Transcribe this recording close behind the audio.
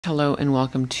Hello and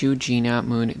welcome to Gena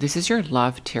Moon. This is your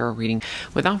love tarot reading.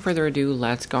 Without further ado,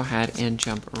 let's go ahead and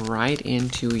jump right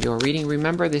into your reading.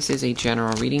 Remember, this is a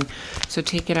general reading, so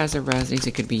take it as it resonates.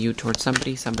 It could be you towards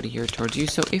somebody, somebody here towards you.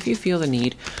 So if you feel the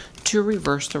need to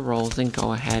reverse the roles, then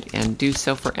go ahead and do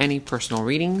so. For any personal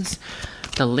readings,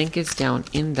 the link is down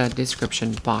in the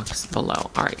description box below.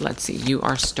 All right, let's see. You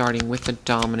are starting with the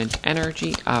dominant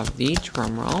energy of the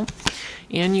drum roll,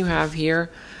 and you have here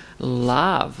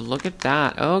love. Look at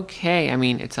that. Okay, I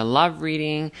mean, it's a love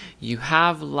reading. You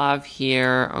have love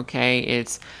here. Okay,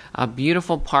 it's a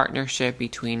beautiful partnership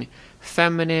between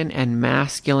feminine and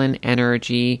masculine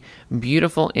energy.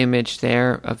 Beautiful image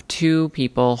there of two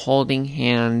people holding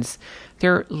hands.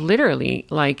 They're literally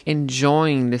like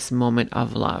enjoying this moment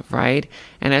of love, right?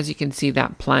 And as you can see,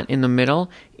 that plant in the middle,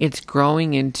 it's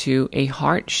growing into a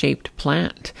heart-shaped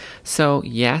plant. So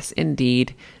yes,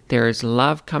 indeed, there is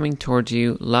love coming towards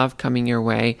you, love coming your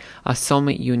way, a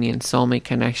soulmate union, soulmate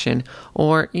connection,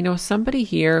 or, somebody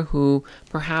here who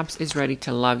perhaps is ready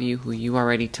to love you, who you are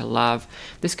ready to love.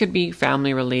 This could be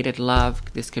family-related love.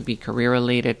 This could be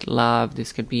career-related love.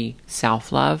 This could be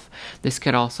self-love. This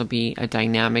could also be a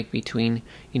dynamic between,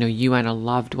 you and a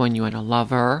loved one, you and a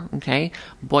lover, okay?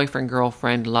 Boyfriend,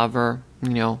 girlfriend, lover,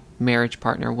 marriage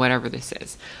partner, whatever this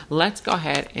is. Let's go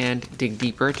ahead and dig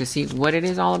deeper to see what it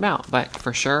is all about. But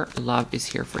for sure, love is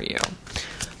here for you.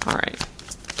 All right.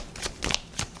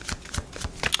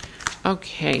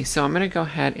 Okay, so I'm going to go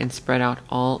ahead and spread out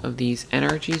all of these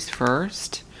energies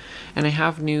first. And I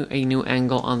have a new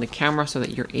angle on the camera so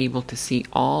that you're able to see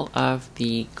all of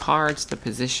the cards, the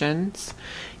positions.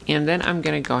 And then I'm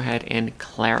going to go ahead and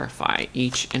clarify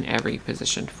each and every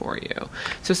position for you.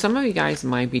 So some of you guys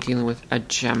might be dealing with a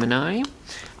Gemini.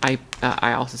 I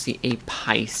also see a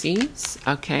Pisces,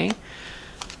 okay?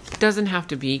 Doesn't have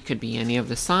to be, could be any of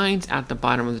the signs. At the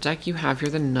bottom of the deck, you have here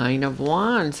the Nine of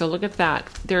Wands. So look at that.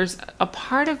 There's a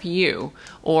part of you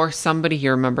or somebody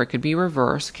here, remember, it could be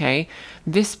reverse, okay?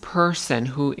 This person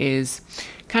who is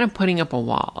kind of putting up a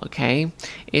wall, okay?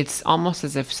 It's almost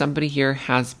as if somebody here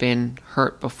has been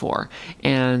hurt before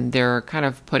and they're kind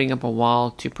of putting up a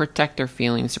wall to protect their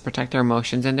feelings, to protect their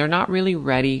emotions, and they're not really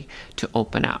ready to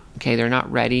open up, okay? They're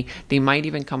not ready. They might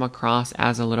even come across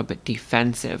as a little bit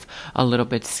defensive, a little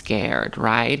bit scared,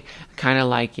 right? Kind of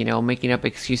like, making up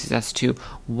excuses as to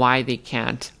why they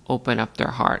can't open up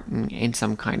their heart in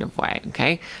some kind of way,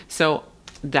 okay? So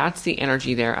that's the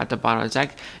energy there at the bottom of the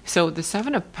deck. So the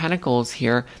Seven of Pentacles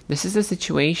here, this is a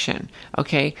situation,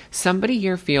 okay? Somebody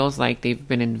here feels like they've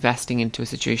been investing into a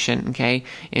situation, okay?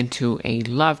 Into a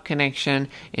love connection,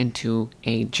 into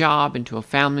a job, into a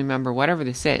family member, whatever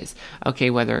this is,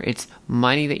 okay? Whether it's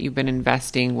money that you've been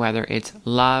investing, whether it's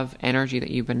love, energy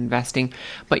that you've been investing,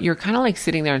 but you're kind of like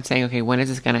sitting there and saying, okay, when is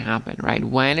this going to happen, right?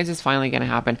 When is this finally going to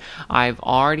happen? I've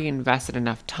already invested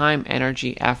enough time,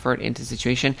 energy, effort into the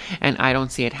situation, and I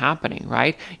don't see it happening,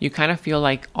 right? You kind of feel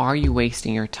like, are you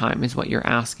wasting your time is what you're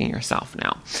asking yourself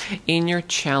now. In your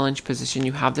challenge position,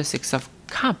 you have the Six of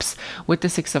Cups. With the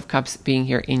Six of Cups being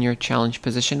here in your challenge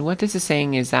position, what this is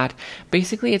saying is that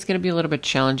basically it's going to be a little bit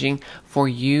challenging for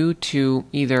you to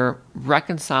either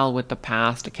reconcile with the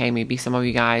past, okay? Maybe some of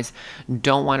you guys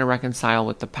don't want to reconcile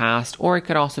with the past, or it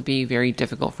could also be very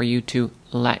difficult for you to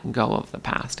let go of the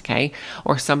past, okay?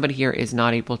 Or somebody here is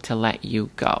not able to let you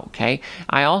go, okay?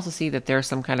 I also see that there's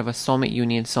some kind of a soulmate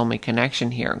union, soulmate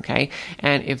connection here, okay?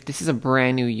 And if this is a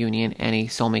brand new union and a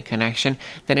soulmate connection,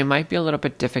 then it might be a little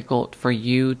bit difficult for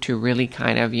you to really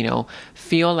kind of,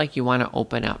 feel like you want to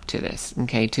open up to this,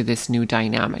 okay? To this new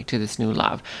dynamic, to this new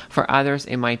love. For others,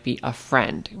 it might be a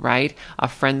friend, right? A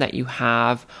friend that you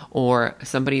have or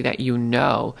somebody that you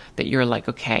know that you're like,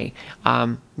 okay,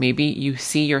 maybe you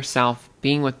see yourself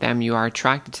being with them, you are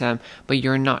attracted to them, but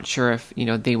you're not sure if,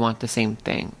 they want the same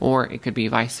thing. Or it could be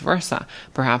vice versa.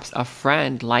 Perhaps a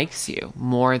friend likes you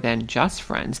more than just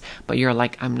friends, but you're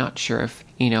like, I'm not sure if,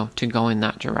 to go in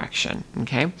that direction,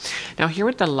 okay? Now here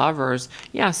with the Lovers,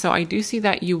 yeah, so I do see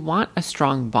that you want a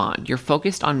strong bond. You're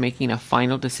focused on making a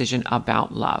final decision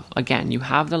about love. Again, you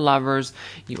have the Lovers,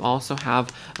 you also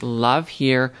have love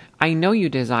here. I know you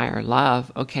desire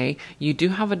love, okay? You do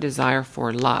have a desire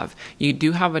for love. You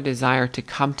do have a desire to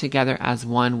come together as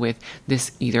one with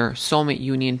this either soulmate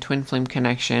union, twin flame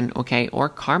connection, okay, or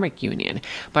karmic union.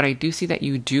 But I do see that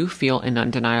you do feel an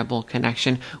undeniable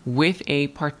connection with a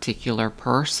particular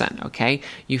person, okay?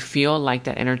 You feel like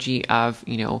that energy of,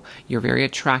 you're very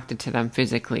attracted to them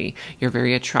physically. You're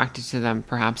very attracted to them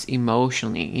perhaps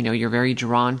emotionally. You're very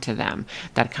drawn to them.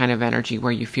 That kind of energy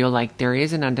where you feel like there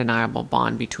is an undeniable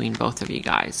bond between between both of you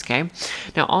guys, okay?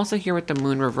 Now, also here with the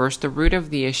moon reverse, the root of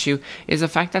the issue is the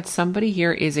fact that somebody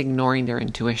here is ignoring their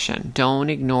intuition. Don't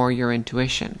ignore your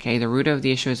intuition, okay? The root of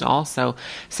the issue is also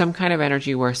some kind of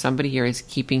energy where somebody here is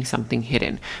keeping something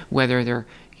hidden, whether they're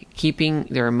keeping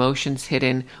their emotions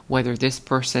hidden, whether this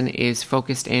person is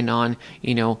focused in on,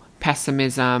 you know,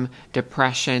 pessimism,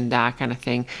 depression, that kind of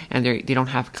thing, and they don't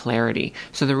have clarity.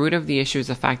 So the root of the issue is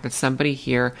the fact that somebody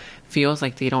here feels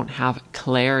like they don't have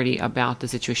clarity about the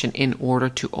situation in order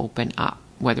to open up,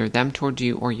 whether them towards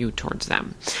you or you towards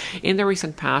them. In the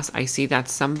recent past, I see that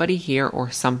somebody here or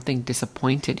something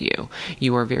disappointed you.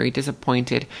 You were very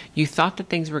disappointed. You thought that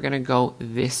things were going to go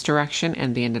this direction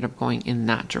and they ended up going in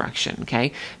that direction,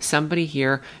 okay? Somebody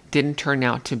here didn't turn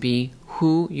out to be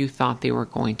who you thought they were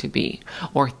going to be,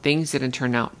 or things didn't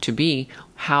turn out to be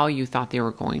how you thought they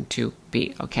were going to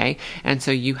be, okay? And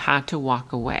so you had to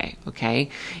walk away, okay?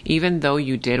 Even though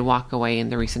you did walk away in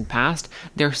the recent past,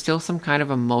 there's still some kind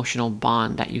of emotional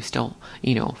bond that you still,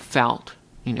 you know, felt,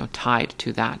 you know, tied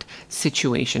to that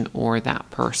situation or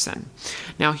that person.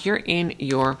 Now here in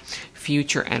your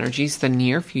future energies, the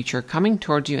near future, coming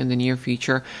towards you in the near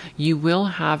future, you will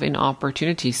have an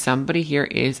opportunity. Somebody here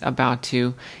is about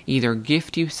to either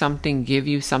gift you something, give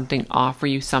you something, offer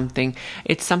you something.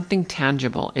 It's something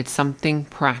tangible. It's something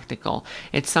practical.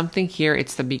 It's something here.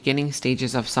 It's the beginning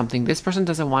stages of something. This person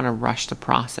doesn't want to rush the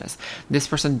process. This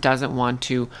person doesn't want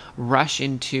to rush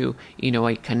into, you know,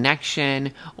 a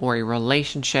connection or a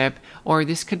relationship, or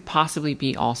this could possibly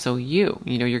be also you.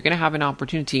 You know, you're going to have an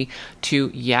opportunity to,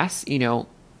 yes, you know,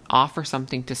 offer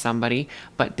something to somebody,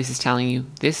 but this is telling you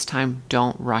this time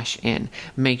don't rush in.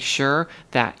 Make sure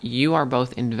that you are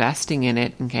both investing in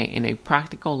it, okay, in a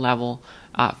practical level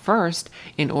first,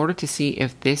 in order to see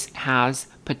if this has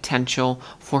potential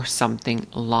for something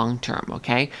long term,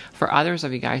 okay? For others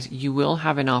of you guys, you will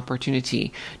have an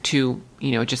opportunity to,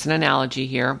 you know, just an analogy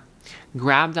here,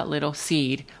 grab that little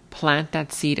seed, plant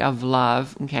that seed of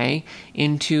love, okay,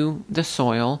 into the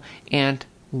soil and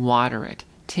water it.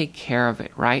 Take care of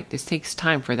it, right? This takes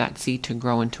time for that seed to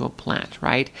grow into a plant,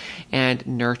 right? And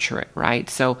nurture it, right?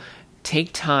 So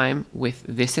take time with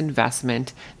this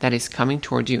investment that is coming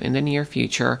towards you in the near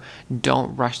future.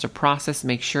 Don't rush the process.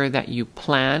 Make sure that you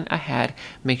plan ahead.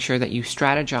 Make sure that you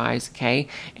strategize, okay?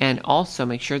 And also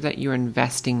make sure that you're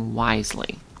investing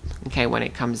wisely, okay, when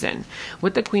it comes in.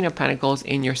 With the Queen of Pentacles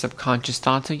in your subconscious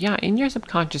thoughts, so yeah, in your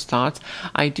subconscious thoughts,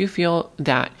 I do feel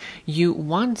that you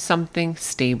want something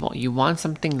stable. You want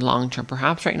something long-term.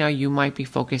 Perhaps right now you might be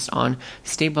focused on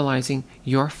stabilizing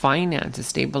your finances,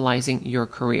 stabilizing your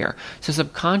career. So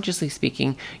subconsciously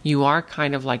speaking, you are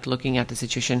kind of like looking at the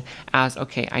situation as,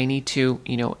 okay, I need to,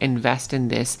 you know, invest in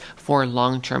this for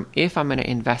long-term. If I'm going to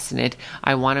invest in it,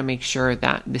 I want to make sure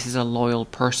that this is a loyal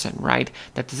person, right?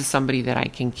 That this is somebody that I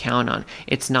can count on.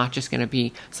 It's not just going to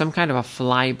be some kind of a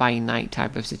fly-by-night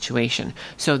type of situation.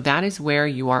 So that is where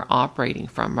you are operating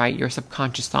from, right? Your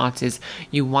subconscious thoughts is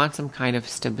you want some kind of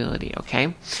stability,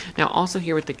 okay? Now also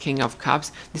here with the King of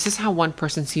Cups, this is how one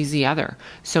person sees the other.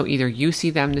 So either you see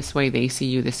them this way, they see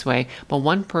you this way, but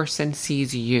one person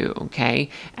sees you, okay,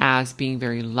 as being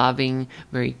very loving,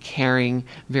 very caring,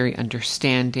 very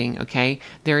understanding, okay?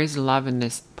 There is love in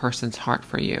this person's heart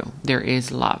for you. There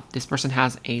is love. This person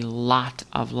has a lot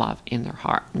of love in their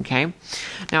heart, okay?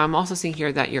 Now, I'm also seeing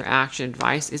here that your action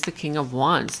advice is the King of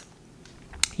Wands.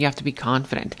 You have to be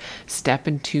confident. Step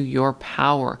into your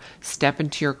power. Step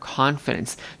into your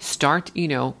confidence. Start, you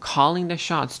know, calling the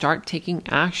shots. Start taking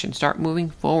action. Start moving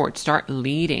forward. Start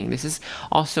leading. This is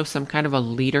also some kind of a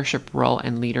leadership role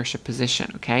and leadership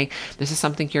position, okay? This is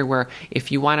something here where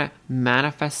if you want to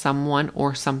manifest someone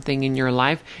or something in your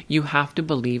life, you have to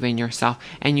believe in yourself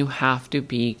and you have to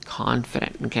be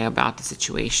confident, okay, about the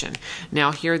situation.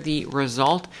 Now here, the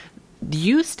result,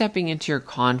 you stepping into your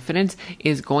confidence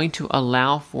is going to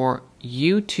allow for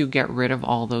you to get rid of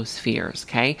all those fears,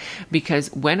 okay?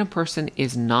 Because when a person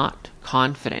is not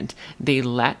confident, they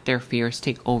let their fears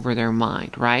take over their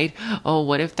mind, right? Oh,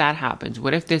 what if that happens?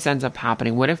 What if this ends up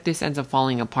happening? What if this ends up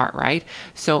falling apart, right?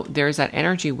 So there's that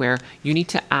energy where you need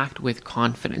to act with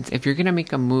confidence. If you're going to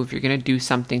make a move, you're going to do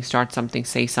something, start something,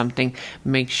 say something,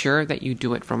 make sure that you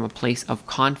do it from a place of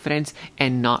confidence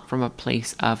and not from a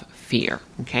place of fear,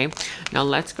 okay? Now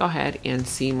let's go ahead and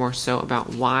see more so about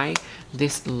why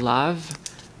this love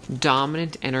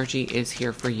dominant energy is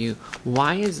here for you.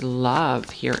 Why is love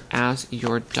here as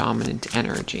your dominant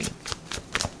energy?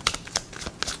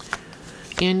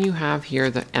 And you have here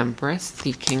the Empress,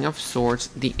 the King of Swords,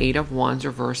 the Eight of Wands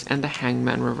reverse, and the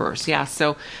Hangman reverse. Yeah,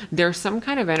 so there's some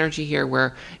kind of energy here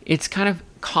where it's kind of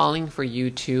calling for you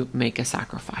to make a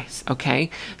sacrifice, okay?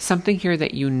 Something here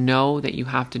that you know that you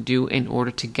have to do in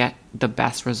order to get the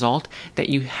best result that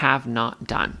you have not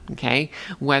done, okay?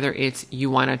 Whether it's you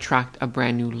want to attract a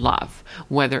brand new love,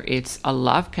 whether it's a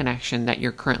love connection that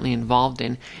you're currently involved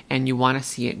in and you want to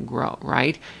see it grow,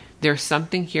 right? There's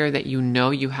something here that you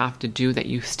know you have to do that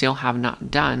you still have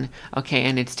not done, okay?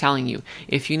 And it's telling you,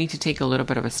 if you need to take a little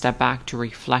bit of a step back to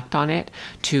reflect on it,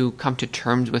 to come to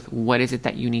terms with what is it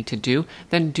that you need to do,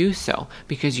 then do so,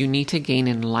 because you need to gain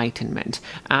enlightenment.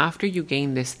 After you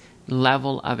gain this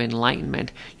level of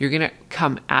enlightenment, you're going to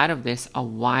come out of this a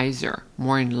wiser,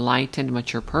 more enlightened,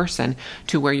 mature person,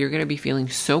 to where you're going to be feeling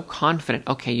so confident,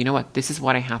 okay, you know what, this is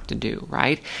what I have to do,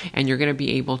 right? And you're going to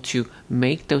be able to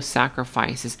make those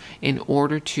sacrifices in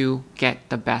order to get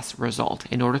the best result,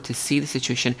 in order to see the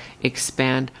situation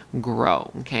expand,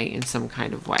 grow, okay, in some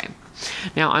kind of way.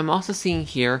 Now, I'm also seeing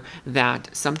here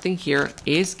that something here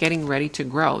is getting ready to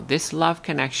grow. This love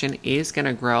connection is going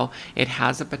to grow. It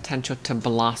has a potential to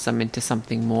blossom into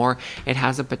something more. It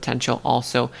has a potential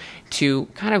also to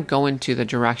kind of go into the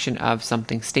direction of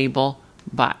something stable,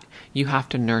 but you have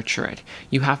to nurture it.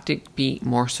 You have to be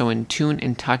more so in tune,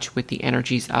 in touch with the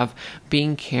energies of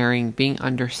being caring, being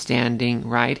understanding,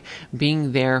 right?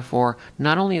 Being there for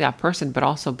not only that person, but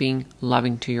also being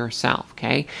loving to yourself,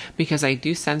 okay? Because I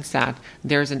do sense that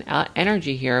there's an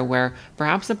energy here where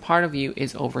perhaps a part of you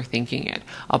is overthinking it.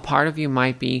 A part of you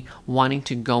might be wanting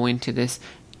to go into this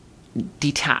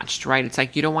detached, right? It's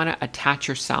like you don't want to attach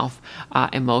yourself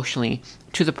emotionally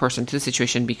to the person, to the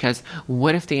situation, because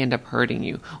what if they end up hurting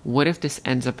you? What if this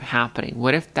ends up happening?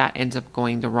 What if that ends up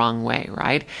going the wrong way,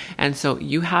 right? And so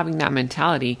you having that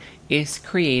mentality is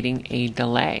creating a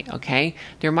delay, okay?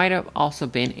 There might have also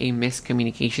been a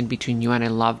miscommunication between you and a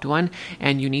loved one,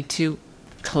 and you need to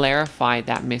clarify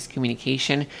that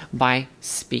miscommunication by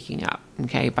speaking up,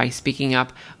 okay? By speaking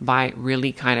up, by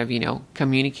really kind of,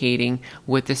 communicating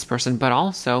with this person, but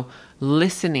also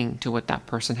listening to what that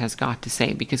person has got to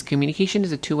say, because communication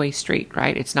is a two-way street,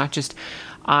 right? It's not just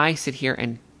I sit here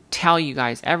and tell you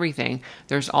guys everything.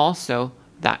 There's also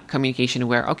that communication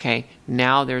where, okay,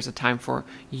 now there's a time for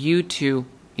you to,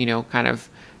 kind of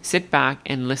sit back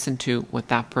and listen to what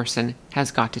that person has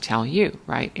got to tell you,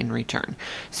 right, in return.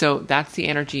 So that's the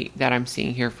energy that I'm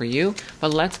seeing here for you.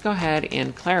 But let's go ahead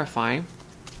and clarify.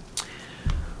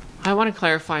 I want to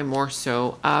clarify more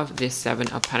so of this Seven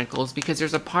of Pentacles, because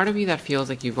there's a part of you that feels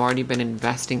like you've already been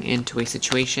investing into a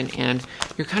situation and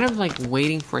you're kind of like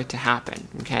waiting for it to happen,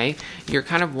 okay? You're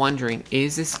kind of wondering,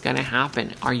 is this going to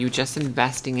happen? Are you just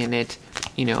investing in it,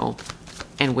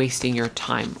 and wasting your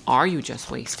time? Are you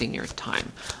just wasting your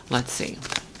time? Let's see.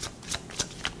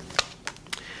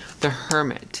 The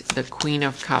Hermit, the Queen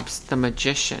of Cups, the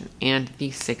Magician, and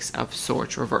the Six of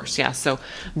Swords reverse. Yeah, so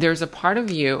there's a part of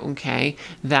you, okay,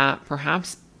 that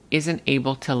perhaps isn't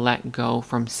able to let go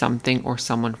from something or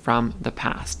someone from the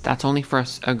past. That's only for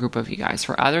a group of you guys.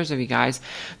 For others of you guys,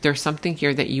 there's something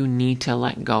here that you need to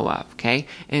let go of, okay?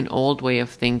 An old way of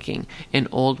thinking, an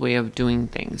old way of doing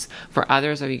things. For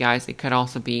others of you guys, it could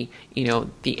also be,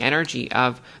 the energy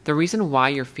of the reason why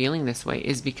you're feeling this way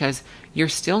is because you're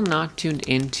still not tuned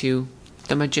into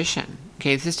the Magician.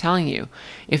 Okay, this is telling you,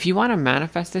 if you want to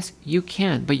manifest this, you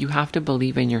can, but you have to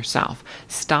believe in yourself.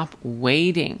 Stop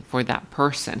waiting for that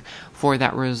person, for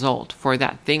that result, for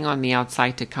that thing on the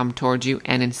outside to come towards you,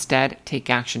 and instead take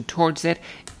action towards it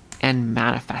and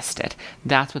manifest it.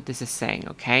 That's what this is saying,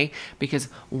 okay? Because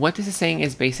what this is saying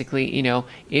is basically,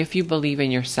 if you believe in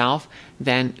yourself,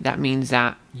 then that means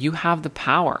that you have the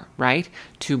power, right,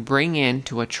 to bring in,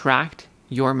 to attract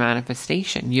your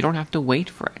manifestation. You don't have to wait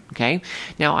for it, okay?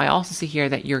 Now, I also see here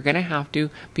that you're going to have to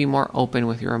be more open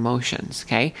with your emotions,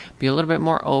 okay? Be a little bit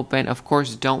more open. Of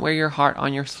course, don't wear your heart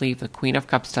on your sleeve. The Queen of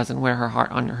Cups doesn't wear her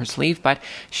heart on her sleeve, but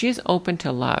she is open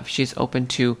to love. She's open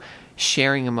to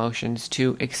sharing emotions,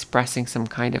 to expressing some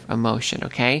kind of emotion,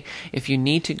 okay? If you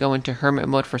need to go into hermit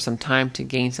mode for some time to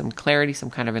gain some clarity, some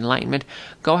kind of enlightenment,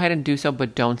 go ahead and do so,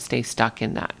 but don't stay stuck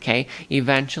in that, okay?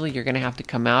 Eventually, you're going to have to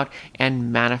come out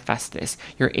and manifest this.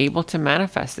 You're able to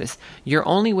manifest this. You're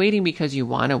only waiting because you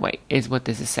want to wait, is what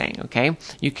this is saying, okay?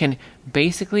 You can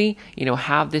basically,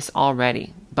 have this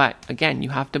already, but again, you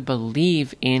have to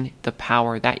believe in the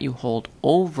power that you hold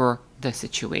over the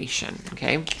situation,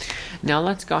 okay? Now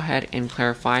let's go ahead and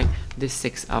clarify the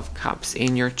Six of Cups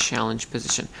in your challenge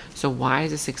position. So why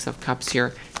is the Six of Cups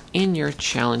here in your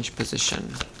challenge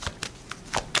position?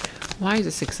 Why is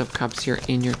the Six of Cups here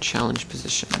in your challenge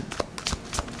position?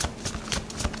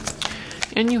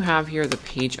 And you have here the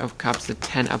Page of Cups, the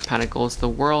 10 of Pentacles, the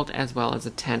World, as well as the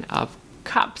 10 of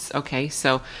Cups. Okay,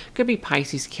 so could be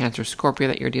Pisces, Cancer, Scorpio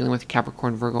that you're dealing with,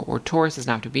 Capricorn, Virgo, or Taurus.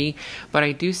 Doesn't have to be, but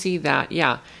I do see that,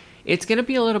 yeah, it's going to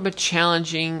be a little bit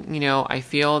challenging. You know, I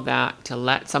feel that to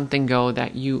let something go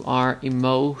that you are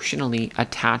emotionally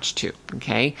attached to.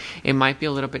 Okay, it might be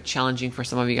a little bit challenging for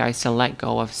some of you guys to let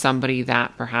go of somebody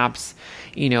that perhaps,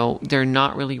 you know, they're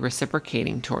not really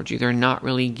reciprocating towards you. They're not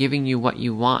really giving you what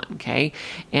you want. Okay,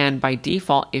 and by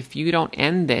default, if you don't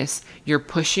end this, you're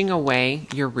pushing away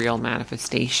your real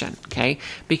manifestation. Okay,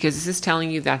 because this is telling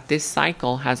you that this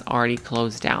cycle has already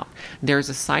closed out. There's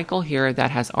a cycle here that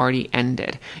has already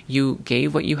ended. You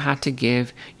gave what you had to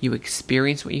give. You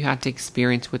experienced what you had to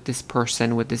experience with this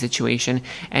person, with the situation,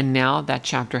 and now that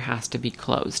chapter has to be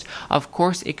closed. Of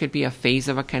course, it could be a phase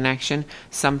of a connection.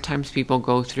 Sometimes people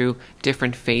go through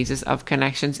different phases of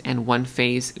connections, and one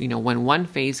phase, you know, when one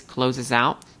phase closes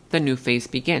out, the new phase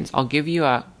begins. I'll give you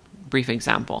a brief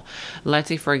example. Let's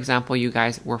say, for example, you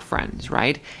guys were friends,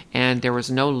 right? And there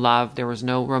was no love, there was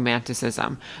no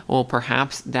romanticism. Well,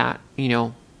 perhaps that, you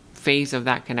know, phase of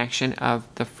that connection of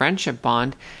the friendship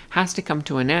bond has to come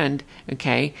to an end,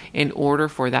 okay, in order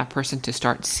for that person to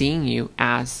start seeing you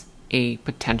as a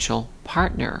potential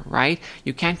partner, right?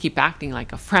 You can't keep acting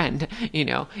like a friend, you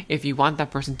know, if you want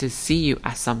that person to see you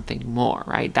as something more,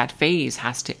 right? That phase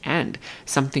has to end.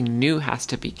 Something new has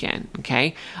to begin,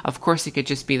 okay? Of course, it could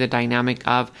just be the dynamic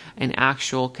of an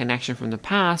actual connection from the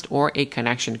past or a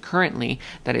connection currently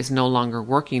that is no longer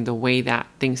working the way that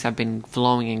things have been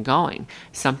flowing and going.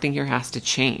 Something here has to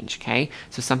change, okay?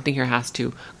 So something here has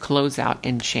to close out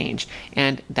and change.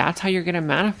 And that's how you're going to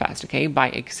manifest, okay? By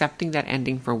accepting that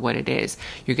ending for what it is.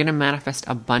 You're going to manifest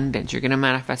abundance. You're going to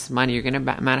manifest money. You're going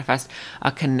to manifest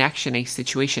a connection, a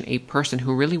situation, a person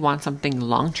who really wants something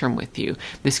long-term with you.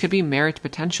 This could be marriage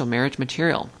potential, marriage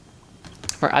material.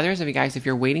 For others of you guys, if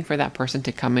you're waiting for that person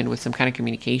to come in with some kind of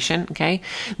communication, okay,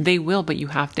 they will, but you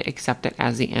have to accept it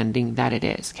as the ending that it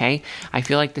is, okay? I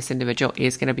feel like this individual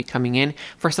is going to be coming in.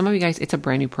 For some of you guys, it's a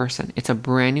brand new person. It's a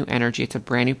brand new energy. It's a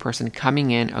brand new person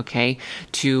coming in, okay,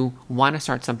 to want to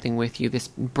start something with you. This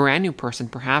brand new person,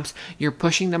 perhaps you're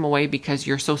pushing them away because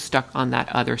you're so stuck on that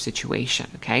other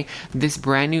situation, okay? This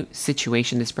brand new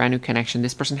situation, this brand new connection,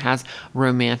 this person has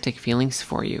romantic feelings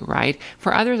for you, right?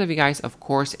 For others of you guys, of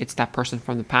course, it's that person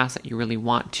from the past that you really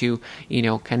want to, you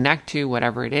know, connect to,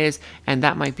 whatever it is, and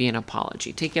that might be an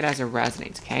apology. Take it as it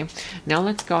resonates, okay? Now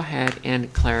let's go ahead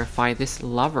and clarify this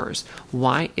Lovers.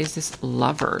 Why is this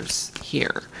Lovers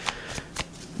here?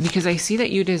 Because I see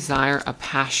that you desire a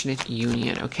passionate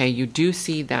union, okay? You do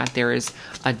see that there is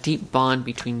a deep bond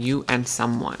between you and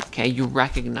someone, okay? You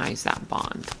recognize that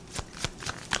bond.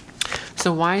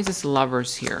 So why is this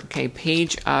Lovers here? Okay,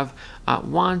 Page of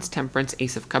Wands, Temperance,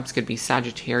 Ace of Cups could be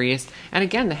Sagittarius. And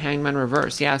again, the Hangman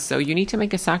reverse. Yeah, so you need to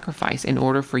make a sacrifice in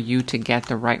order for you to get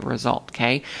the right result,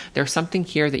 okay? There's something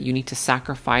here that you need to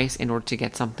sacrifice in order to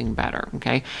get something better,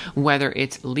 okay? Whether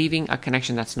it's leaving a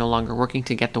connection that's no longer working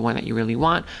to get the one that you really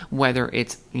want, whether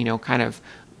it's, you know, kind of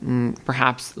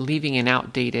perhaps leaving an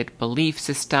outdated belief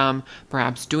system,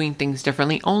 perhaps doing things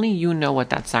differently. Only you know what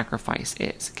that sacrifice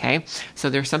is, okay? So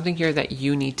there's something here that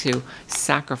you need to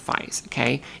sacrifice,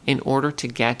 okay, in order to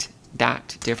get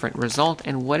that different result.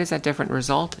 And what is that different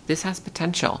result? This has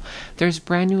potential. There's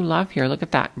brand new love here. Look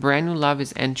at that. Brand new love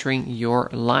is entering your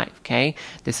life, okay?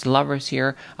 This Lovers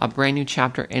here, a brand new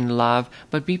chapter in love,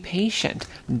 but be patient.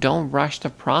 Don't rush the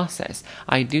process.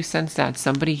 I do sense that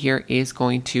somebody here is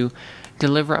going to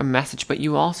deliver a message, but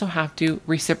you also have to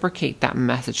reciprocate that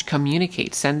message,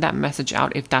 communicate, send that message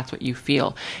out if that's what you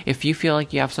feel. If you feel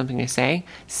like you have something to say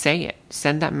it,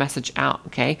 send that message out,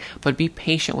 okay? But be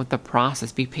patient with the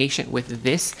process, be patient with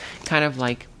this kind of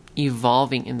like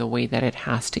evolving in the way that it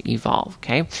has to evolve,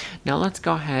 okay? Now let's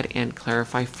go ahead and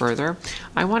clarify further.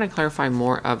 I want to clarify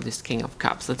more of this King of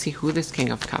Cups. Let's see who this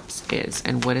King of Cups is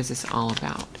and what is this all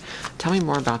about. Tell me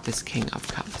more about this King of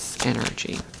Cups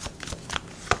energy.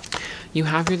 You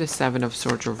have here the Seven of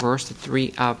Swords reversed, the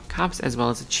Three of Cups, as well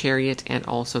as the Chariot, and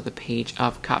also the Page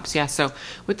of Cups. Yeah, so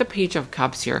with the Page of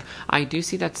Cups here, I do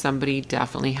see that somebody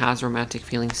definitely has romantic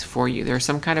feelings for you. There's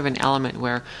some kind of an element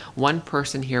where one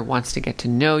person here wants to get to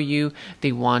know you.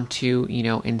 They want to, you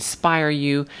know, inspire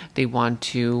you. They want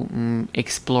to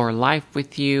explore life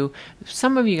with you.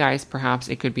 Some of you guys, perhaps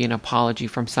it could be an apology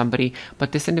from somebody,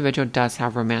 but this individual does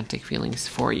have romantic feelings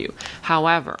for you.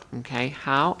 However,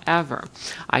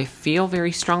 I feel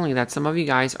very strongly that some of you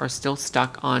guys are still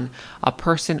stuck on a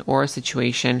person or a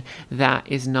situation that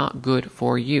is not good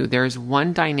for you. There's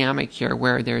one dynamic here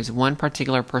where there's one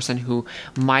particular person who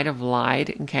might have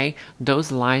lied, okay?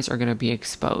 Those lies are going to be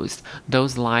exposed.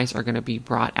 Those lies are going to be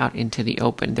brought out into the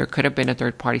open. There could have been a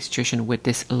third party situation with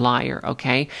this liar,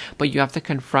 okay? But you have to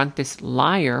confront this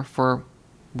liar for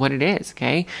what it is,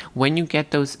 okay? When you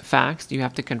get those facts, you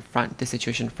have to confront the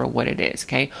situation for what it is,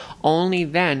 okay? Only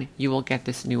then you will get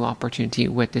this new opportunity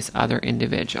with this other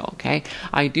individual, okay?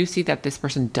 I do see that this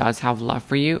person does have love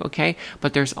for you, okay?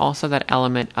 But there's also that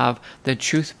element of the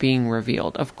truth being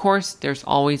revealed. Of course, there's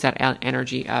always that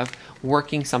energy of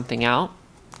working something out.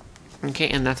 Okay,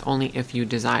 and that's only if you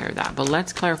desire that. But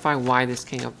let's clarify why this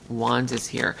King of Wands is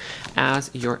here as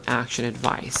your action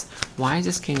advice. Why is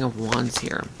this King of Wands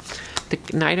here?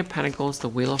 The Knight of Pentacles, the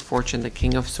Wheel of Fortune, the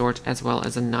King of Swords, as well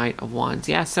as the Knight of Wands.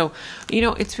 Yeah, so,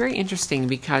 it's very interesting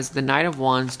because the Knight of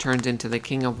Wands turns into the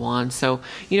King of Wands. So,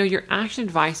 your action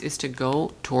advice is to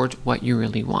go towards what you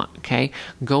really want, okay?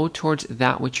 Go towards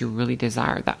that which you really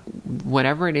desire, that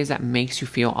whatever it is that makes you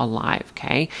feel alive,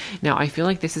 okay? Now, I feel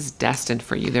like this is destined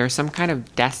for you. There's some kind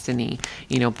of destiny,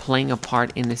 playing a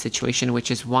part in the situation, which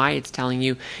is why it's telling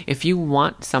you if you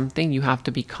want something, you have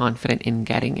to be confident in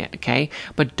getting it, okay?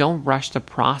 But don't rush the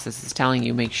process. It's telling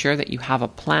you make sure that you have a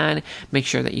plan, make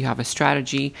sure that you have a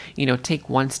strategy, take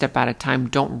one step at a time.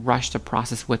 Don't rush the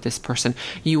process with this person.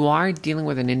 You are dealing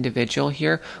with an individual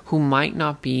here who might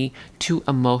not be too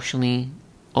emotionally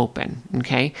open,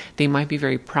 okay? They might be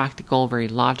very practical, very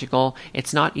logical.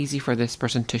 It's not easy for this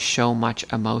person to show much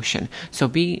emotion. So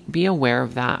be aware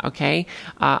of that, okay?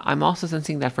 I'm also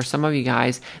sensing that for some of you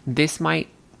guys, this might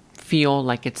feel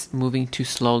like it's moving too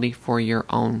slowly for your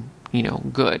own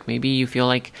good. Maybe you feel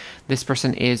like this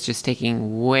person is just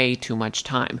taking way too much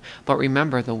time. But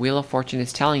remember, the Wheel of Fortune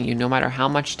is telling you no matter how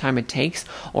much time it takes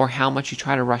or how much you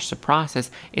try to rush the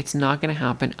process, it's not going to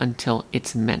happen until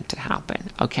it's meant to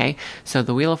happen, okay? So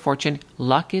the Wheel of Fortune,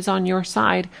 luck is on your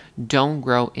side. Don't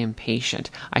grow impatient.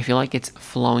 I feel like it's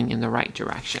flowing in the right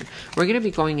direction. We're going to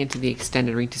be going into the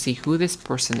extended reading to see who this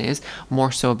person is,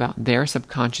 more so about their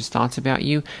subconscious thoughts about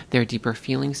you, their deeper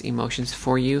feelings, emotions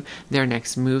for you, their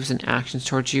next moves and actions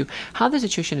towards you, how the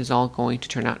situation is all going to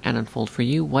turn out and unfold for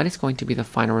you, what is going to be the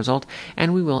final result,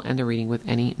 and we will end the reading with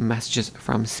any messages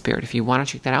from Spirit. If you want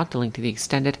to check that out, the link to the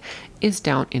extended is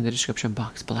down in the description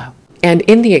box below. And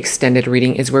in the extended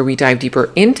reading is where we dive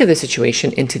deeper into the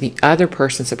situation, into the other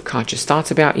person's subconscious thoughts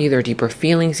about you, their deeper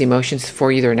feelings, emotions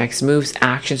for you, their next moves,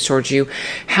 actions towards you,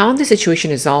 how the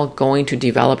situation is all going to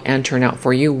develop and turn out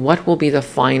for you, what will be the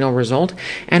final result,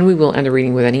 and we will end the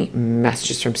reading with any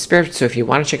messages from Spirit. So if you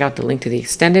want to check out the link to the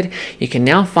extended, you can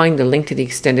now find the link to the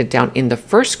extended down in the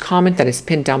first comment that is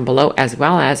pinned down below, as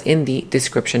well as in the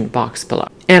description box below.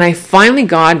 And I finally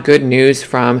got good news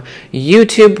from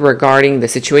YouTube regarding the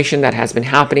situation that has been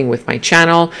happening with my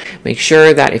channel. Make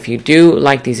sure that if you do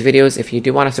like these videos, if you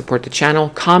do want to support the channel,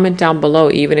 comment down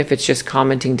below, even if it's just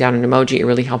commenting down an emoji. It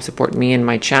really helps support me and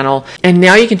my channel. And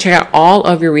now you can check out all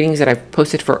of your readings that I've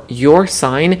posted for your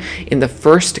sign in the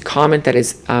first comment that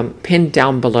is pinned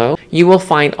down below. You will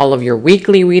find all of your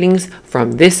weekly readings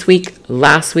from this week,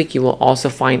 last week. You will also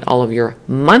find all of your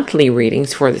monthly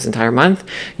readings for this entire month,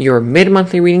 your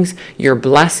mid-monthly readings, your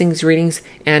blessings readings,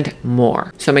 and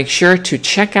more. So make sure to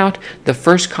check out the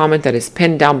first comment that is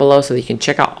pinned down below so that you can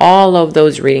check out all of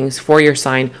those readings for your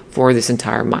sign for this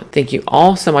entire month. Thank you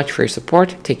all so much for your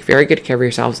support. Take very good care of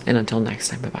yourselves, and until next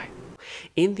time, bye-bye.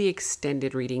 In the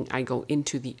extended reading, I go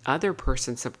into the other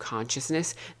person's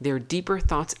subconsciousness, their deeper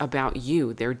thoughts about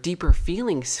you, their deeper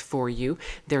feelings for you,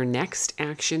 their next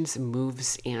actions,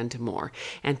 moves, and more.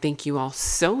 And thank you all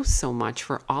so much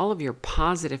for all of your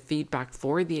positive feedback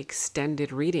for the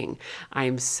extended reading. I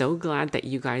am so glad that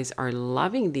you guys are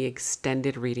loving the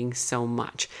extended reading so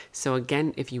much. So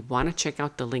again, if you want to check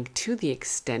out the link to the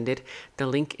extended, the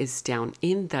link is down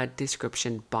in the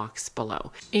description box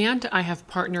below. And I have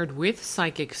partnered with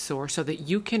Psychic Source so that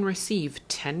you can receive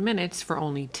 10 minutes for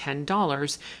only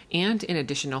 $10 and an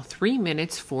additional 3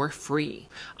 minutes for free.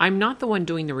 I'm not the one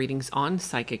doing the readings on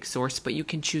Psychic Source, but you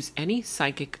can choose any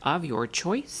psychic of your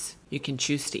choice. You can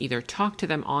choose to either talk to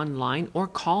them online or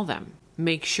call them.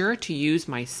 Make sure to use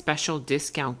my special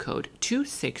discount code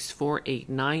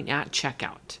 26489 at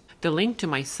checkout. The link to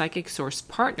my Psychic Source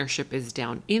partnership is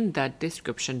down in the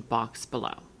description box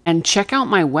below. And check out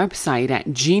my website at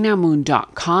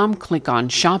genamoon.com. Click on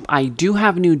shop. I do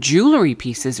have new jewelry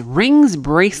pieces, rings,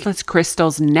 bracelets,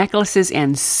 crystals, necklaces,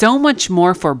 and so much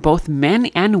more for both men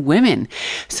and women.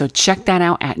 So check that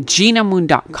out at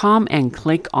genamoon.com and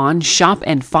click on shop,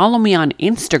 and follow me on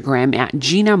Instagram at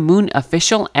Gena Moon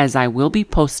Official, as I will be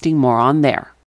posting more on there.